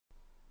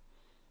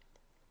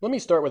Let me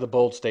start with a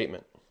bold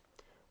statement.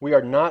 We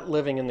are not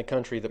living in the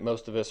country that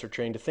most of us are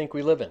trained to think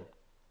we live in.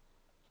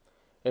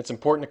 It's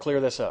important to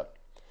clear this up.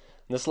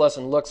 This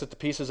lesson looks at the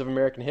pieces of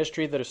American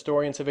history that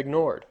historians have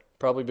ignored,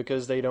 probably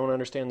because they don't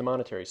understand the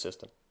monetary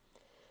system.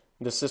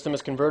 This system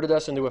has converted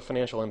us into a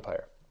financial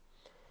empire.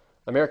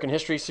 American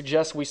history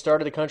suggests we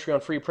started a country on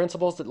free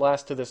principles that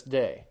last to this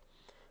day,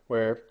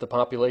 where the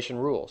population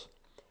rules.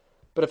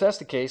 But if that's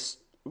the case,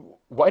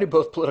 why do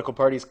both political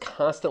parties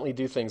constantly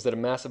do things that a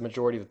massive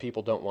majority of the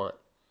people don't want?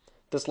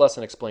 This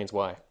lesson explains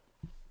why.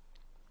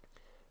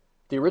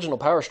 The original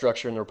power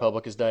structure in the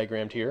Republic is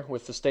diagrammed here,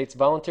 with the states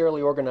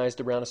voluntarily organized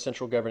around a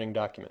central governing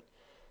document.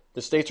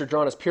 The states are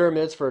drawn as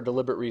pyramids for a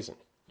deliberate reason.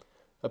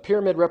 A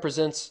pyramid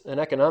represents an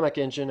economic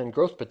engine and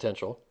growth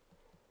potential,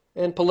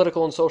 and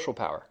political and social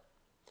power.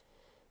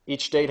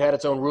 Each state had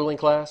its own ruling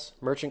class,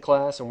 merchant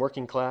class, and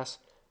working class.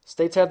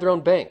 States had their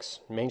own banks,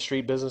 Main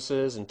Street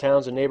businesses, and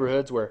towns and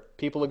neighborhoods where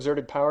people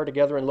exerted power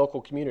together in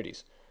local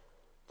communities.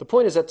 The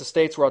point is that the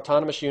states were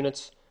autonomous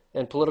units,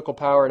 and political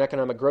power and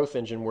economic growth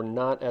engine were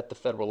not at the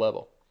federal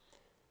level.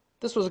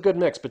 This was a good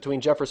mix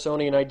between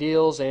Jeffersonian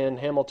ideals and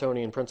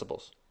Hamiltonian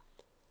principles.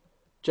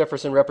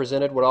 Jefferson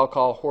represented what I'll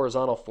call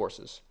horizontal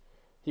forces.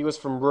 He was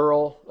from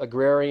rural,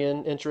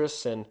 agrarian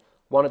interests and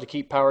wanted to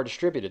keep power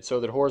distributed so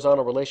that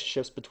horizontal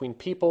relationships between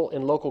people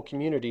and local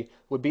community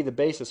would be the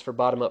basis for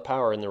bottom-up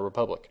power in the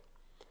Republic.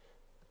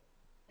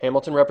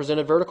 Hamilton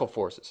represented vertical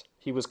forces.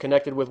 He was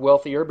connected with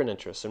wealthy urban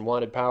interests and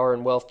wanted power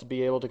and wealth to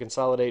be able to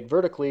consolidate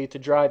vertically to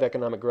drive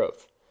economic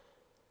growth.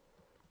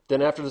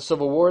 Then after the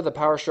Civil War, the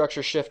power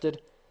structure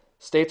shifted.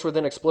 States were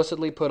then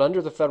explicitly put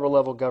under the federal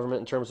level government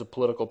in terms of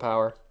political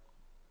power.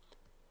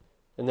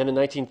 And then in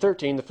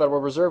 1913, the Federal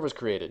Reserve was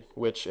created,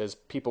 which, as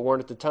people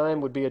warned at the time,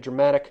 would be a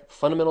dramatic,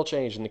 fundamental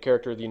change in the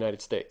character of the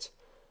United States,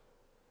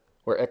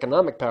 where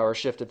economic power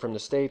shifted from the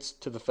states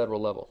to the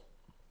federal level.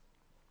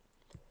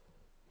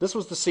 This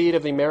was the seed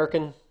of the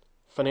American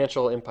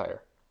financial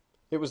empire.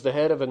 It was the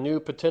head of a new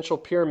potential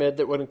pyramid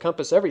that would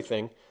encompass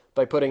everything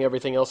by putting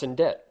everything else in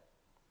debt.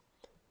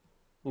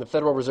 And the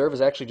Federal Reserve is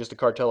actually just a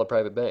cartel of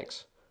private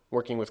banks,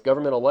 working with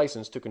governmental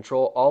license to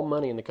control all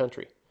money in the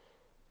country.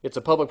 It's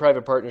a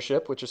public-private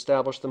partnership which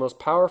established the most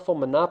powerful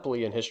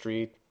monopoly in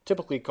history,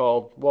 typically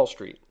called Wall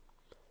Street.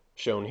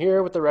 Shown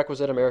here with the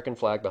requisite American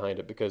flag behind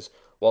it, because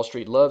Wall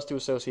Street loves to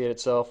associate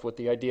itself with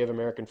the idea of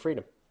American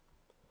freedom.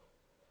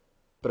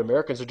 But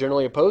Americans are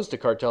generally opposed to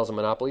cartels and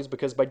monopolies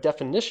because by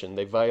definition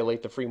they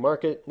violate the free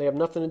market and they have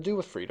nothing to do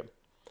with freedom.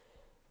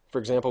 For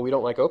example, we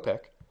don't like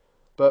OPEC,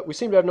 but we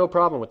seem to have no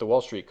problem with the Wall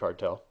Street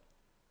cartel.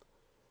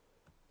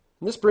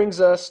 And this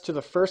brings us to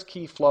the first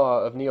key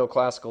flaw of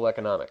neoclassical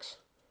economics,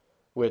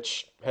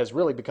 which has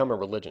really become a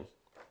religion.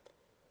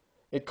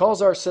 It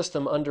calls our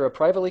system under a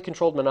privately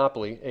controlled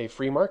monopoly a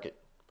free market.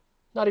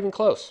 Not even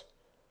close.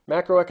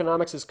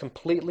 Macroeconomics is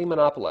completely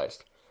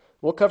monopolized.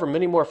 We'll cover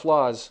many more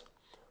flaws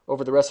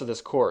over the rest of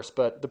this course,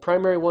 but the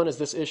primary one is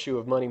this issue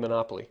of money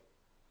monopoly.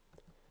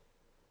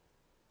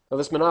 Now,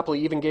 this monopoly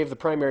even gave the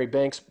primary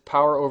banks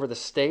power over the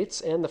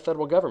states and the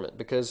federal government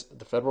because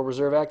the Federal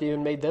Reserve Act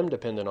even made them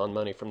dependent on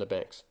money from the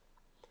banks.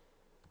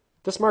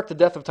 This marked the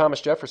death of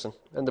Thomas Jefferson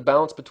and the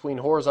balance between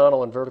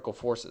horizontal and vertical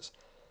forces.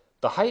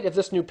 The height of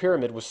this new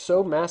pyramid was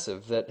so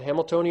massive that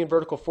Hamiltonian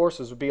vertical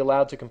forces would be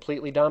allowed to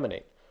completely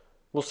dominate.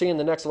 We'll see in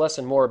the next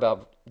lesson more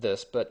about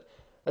this, but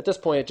at this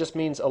point it just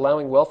means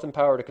allowing wealth and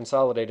power to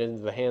consolidate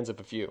into the hands of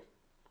a few.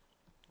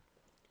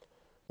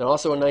 Now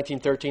also in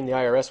 1913 the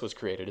IRS was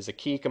created as a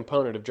key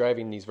component of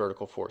driving these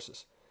vertical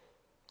forces.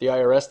 The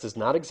IRS does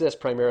not exist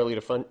primarily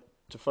to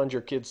fund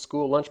your kid's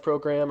school lunch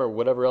program or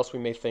whatever else we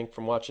may think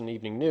from watching the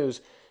evening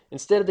news.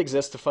 Instead, it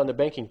exists to fund the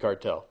banking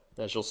cartel,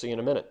 as you'll see in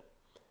a minute.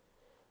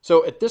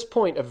 So at this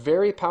point, a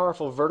very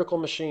powerful vertical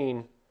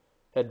machine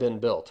had been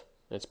built.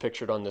 It's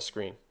pictured on this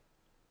screen.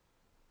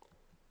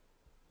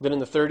 Then in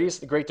the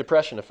 30s, the Great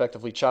Depression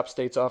effectively chopped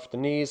states off at the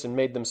knees and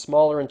made them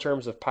smaller in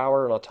terms of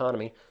power and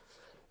autonomy.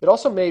 It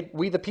also made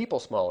we the people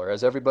smaller,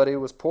 as everybody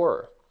was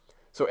poorer.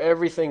 So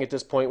everything at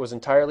this point was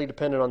entirely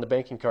dependent on the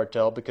banking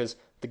cartel because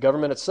the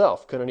government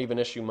itself couldn't even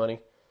issue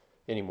money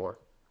anymore.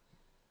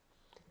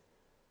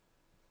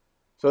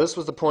 So this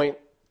was the point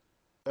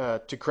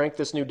to crank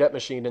this new debt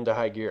machine into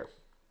high gear.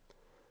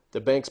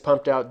 The banks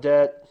pumped out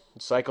debt,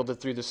 cycled it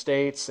through the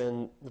states,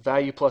 and the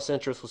value plus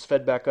interest was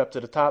fed back up to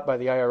the top by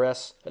the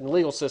IRS and the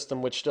legal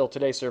system which still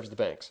today serves the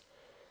banks.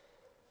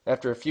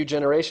 After a few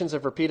generations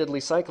of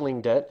repeatedly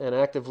cycling debt and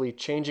actively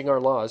changing our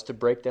laws to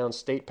break down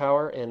state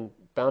power and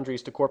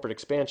boundaries to corporate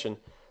expansion,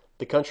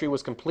 the country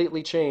was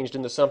completely changed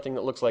into something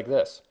that looks like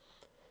this.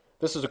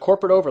 This is a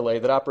corporate overlay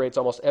that operates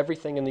almost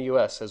everything in the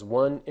U.S. as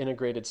one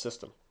integrated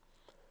system.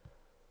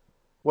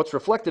 What's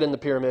reflected in the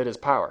pyramid is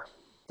power.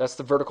 That's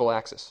the vertical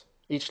axis.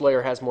 Each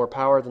layer has more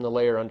power than the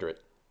layer under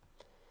it.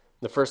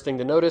 The first thing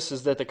to notice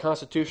is that the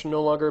Constitution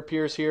no longer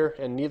appears here,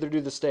 and neither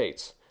do the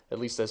states, at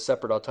least as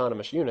separate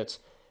autonomous units.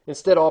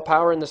 Instead, all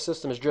power in the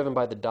system is driven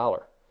by the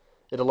dollar.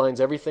 It aligns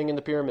everything in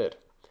the pyramid.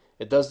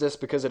 It does this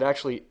because it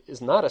actually is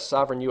not a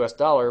sovereign U.S.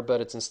 dollar, but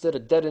it's instead a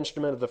debt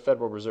instrument of the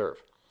Federal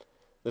Reserve.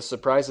 This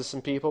surprises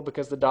some people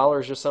because the dollar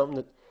is just something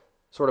that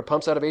sort of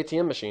pumps out of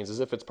ATM machines as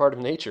if it's part of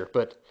nature,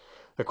 but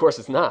of course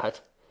it's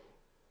not.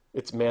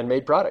 It's a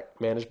man-made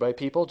product, managed by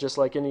people just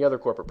like any other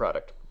corporate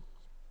product.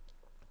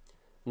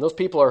 And those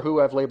people are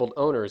who I've labeled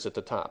owners at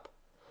the top.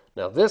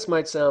 Now this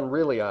might sound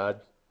really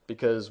odd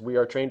because we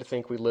are trained to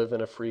think we live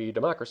in a free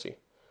democracy.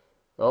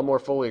 I'll more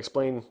fully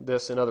explain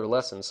this in other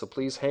lessons, so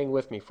please hang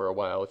with me for a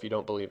while if you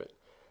don't believe it.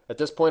 At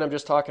this point, I'm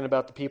just talking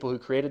about the people who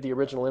created the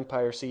original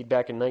empire seed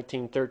back in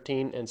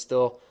 1913 and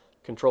still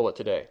control it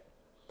today.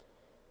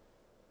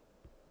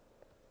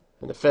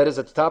 And the Fed is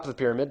at the top of the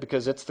pyramid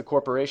because it's the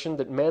corporation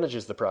that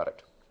manages the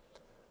product.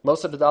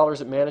 Most of the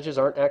dollars it manages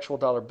aren't actual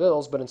dollar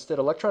bills, but instead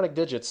electronic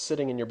digits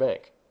sitting in your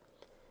bank.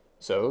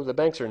 So the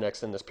banks are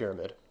next in this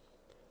pyramid.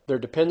 They're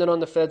dependent on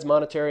the Fed's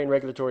monetary and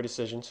regulatory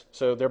decisions,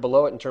 so they're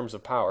below it in terms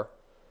of power.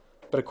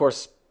 But of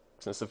course,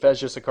 since the Fed's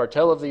just a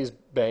cartel of these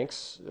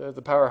banks,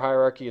 the power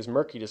hierarchy is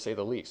murky to say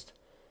the least.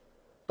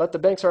 But the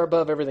banks are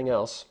above everything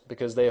else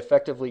because they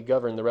effectively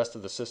govern the rest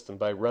of the system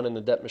by running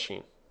the debt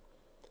machine.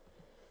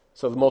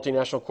 So the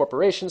multinational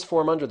corporations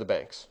form under the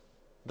banks.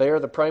 They are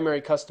the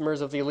primary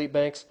customers of the elite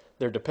banks.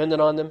 They're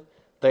dependent on them.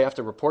 They have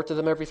to report to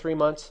them every 3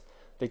 months.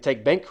 They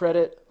take bank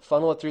credit,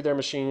 funnel it through their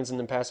machines, and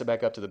then pass it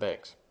back up to the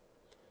banks.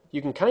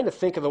 You can kind of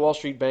think of the Wall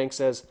Street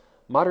banks as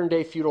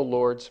modern-day feudal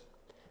lords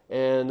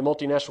and the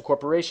multinational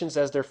corporations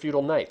as their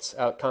feudal knights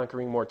out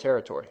conquering more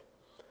territory.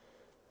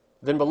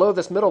 Then below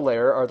this middle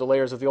layer are the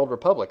layers of the old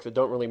republic that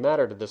don't really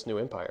matter to this new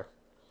empire.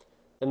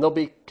 And they'll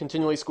be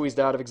continually squeezed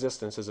out of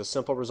existence as a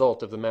simple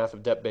result of the math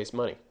of debt-based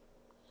money.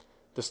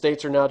 The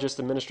states are now just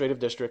administrative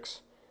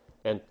districts,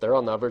 and they're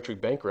all now virtually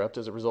bankrupt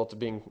as a result of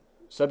being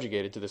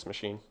subjugated to this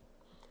machine.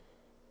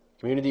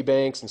 Community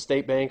banks and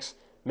state banks,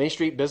 Main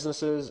Street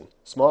businesses, and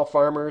small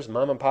farmers,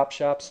 mom and pop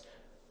shops,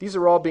 these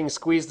are all being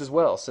squeezed as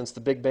well since the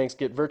big banks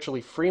get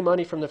virtually free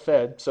money from the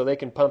Fed so they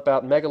can pump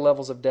out mega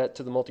levels of debt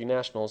to the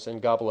multinationals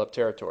and gobble up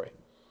territory.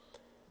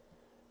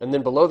 And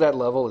then below that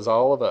level is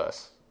all of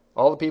us.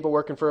 All the people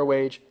working for a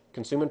wage,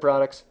 consuming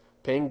products,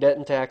 paying debt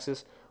and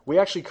taxes. We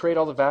actually create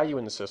all the value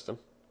in the system.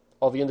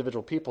 All the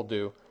individual people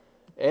do.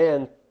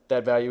 And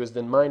that value is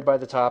then mined by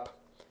the top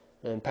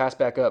and passed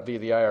back up via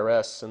the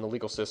IRS and the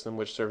legal system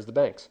which serves the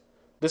banks.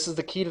 This is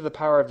the key to the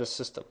power of this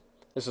system.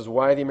 This is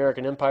why the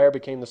American empire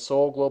became the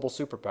sole global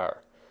superpower,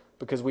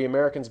 because we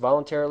Americans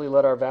voluntarily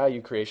let our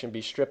value creation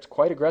be stripped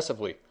quite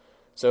aggressively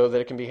so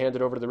that it can be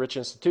handed over to the rich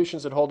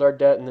institutions that hold our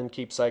debt and then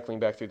keep cycling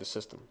back through the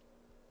system.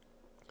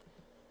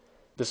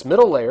 This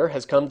middle layer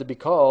has come to be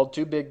called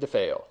too big to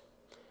fail.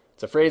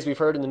 It's a phrase we've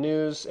heard in the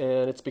news,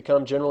 and it's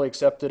become generally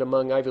accepted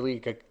among Ivy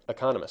League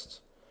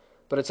economists.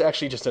 But it's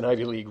actually just an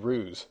Ivy League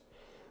ruse.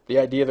 The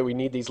idea that we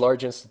need these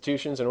large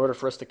institutions in order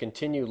for us to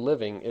continue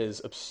living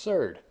is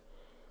absurd.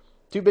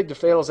 Too big to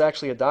fail is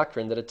actually a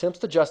doctrine that attempts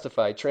to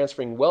justify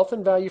transferring wealth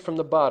and value from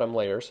the bottom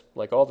layers,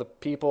 like all the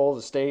people,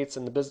 the states,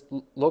 and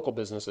the local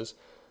businesses,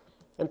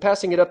 and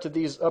passing it up to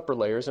these upper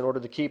layers in order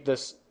to keep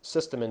this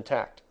system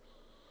intact.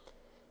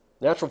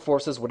 Natural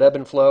forces would ebb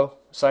and flow,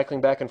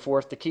 cycling back and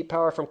forth to keep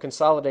power from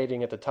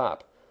consolidating at the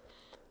top.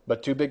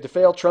 But too big to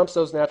fail trumps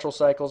those natural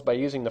cycles by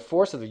using the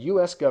force of the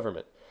U.S.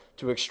 government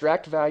to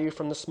extract value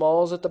from the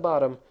smalls at the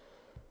bottom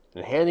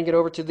and handing it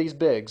over to these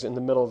bigs in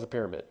the middle of the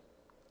pyramid.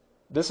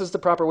 This is the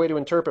proper way to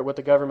interpret what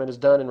the government has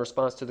done in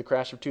response to the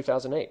crash of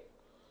 2008.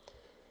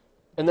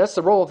 And that's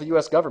the role of the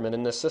U.S. government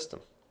in this system.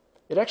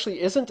 It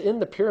actually isn't in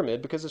the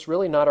pyramid because it's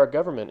really not our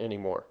government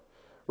anymore.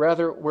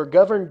 Rather, we're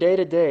governed day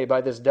to day by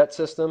this debt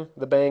system,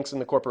 the banks,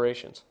 and the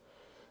corporations.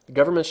 The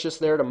government's just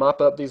there to mop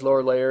up these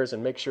lower layers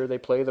and make sure they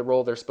play the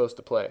role they're supposed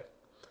to play.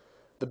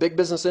 The big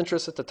business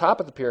interests at the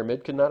top of the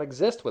pyramid could not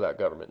exist without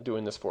government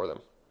doing this for them.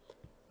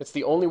 It's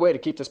the only way to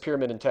keep this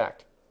pyramid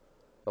intact.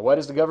 Now, why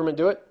does the government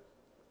do it?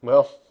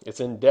 Well,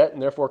 it's in debt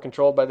and therefore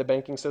controlled by the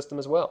banking system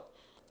as well.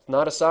 It's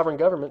not a sovereign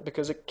government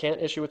because it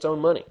can't issue its own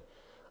money.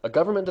 A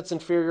government that's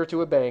inferior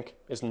to a bank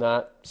is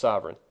not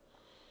sovereign.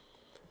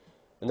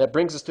 And that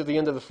brings us to the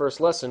end of the first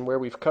lesson, where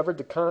we've covered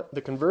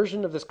the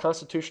conversion of this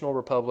constitutional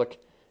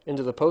republic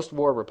into the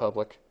post-war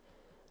republic,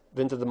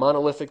 then to the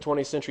monolithic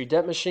 20th century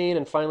debt machine,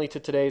 and finally to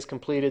today's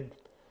completed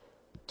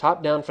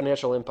top-down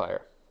financial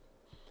empire.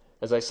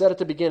 As I said at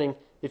the beginning,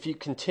 if you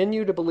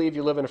continue to believe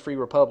you live in a free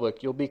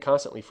republic, you'll be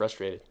constantly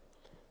frustrated.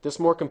 This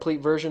more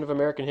complete version of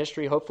American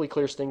history hopefully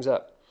clears things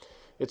up.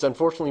 It's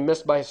unfortunately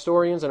missed by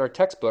historians in our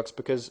textbooks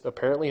because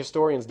apparently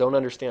historians don't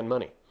understand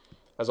money,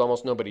 as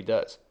almost nobody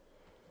does.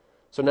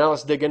 So now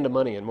let's dig into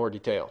money in more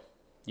detail.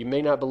 You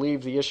may not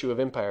believe the issue of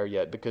empire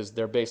yet because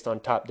they're based on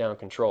top-down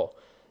control.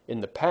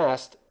 In the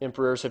past,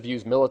 emperors have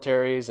used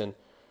militaries and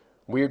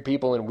weird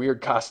people in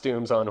weird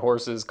costumes on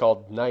horses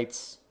called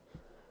knights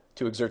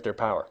to exert their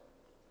power.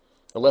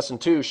 Lesson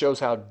 2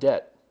 shows how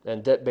debt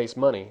and debt-based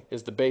money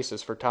is the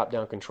basis for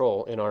top-down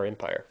control in our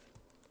empire.